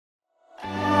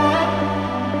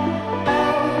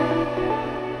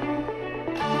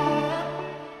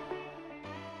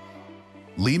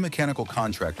Lee Mechanical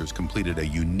Contractors completed a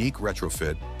unique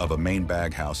retrofit of a main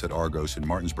baghouse at Argos in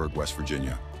Martinsburg, West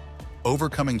Virginia,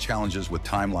 overcoming challenges with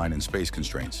timeline and space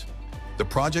constraints. The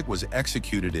project was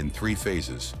executed in 3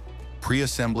 phases: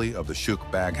 pre-assembly of the Shook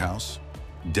baghouse,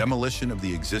 demolition of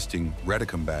the existing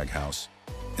Reticum baghouse,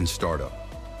 and startup.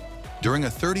 During a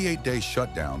 38-day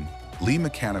shutdown, Lee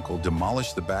Mechanical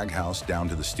demolished the baghouse down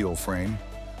to the steel frame,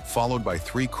 followed by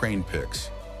 3 crane picks,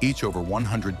 each over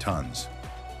 100 tons.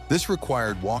 This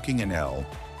required walking an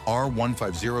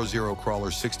R1500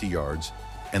 crawler 60 yards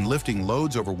and lifting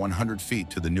loads over 100 feet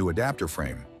to the new adapter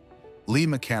frame. Lee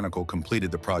Mechanical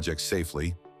completed the project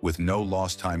safely, with no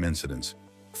lost time incidents,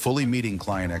 fully meeting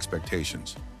client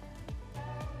expectations.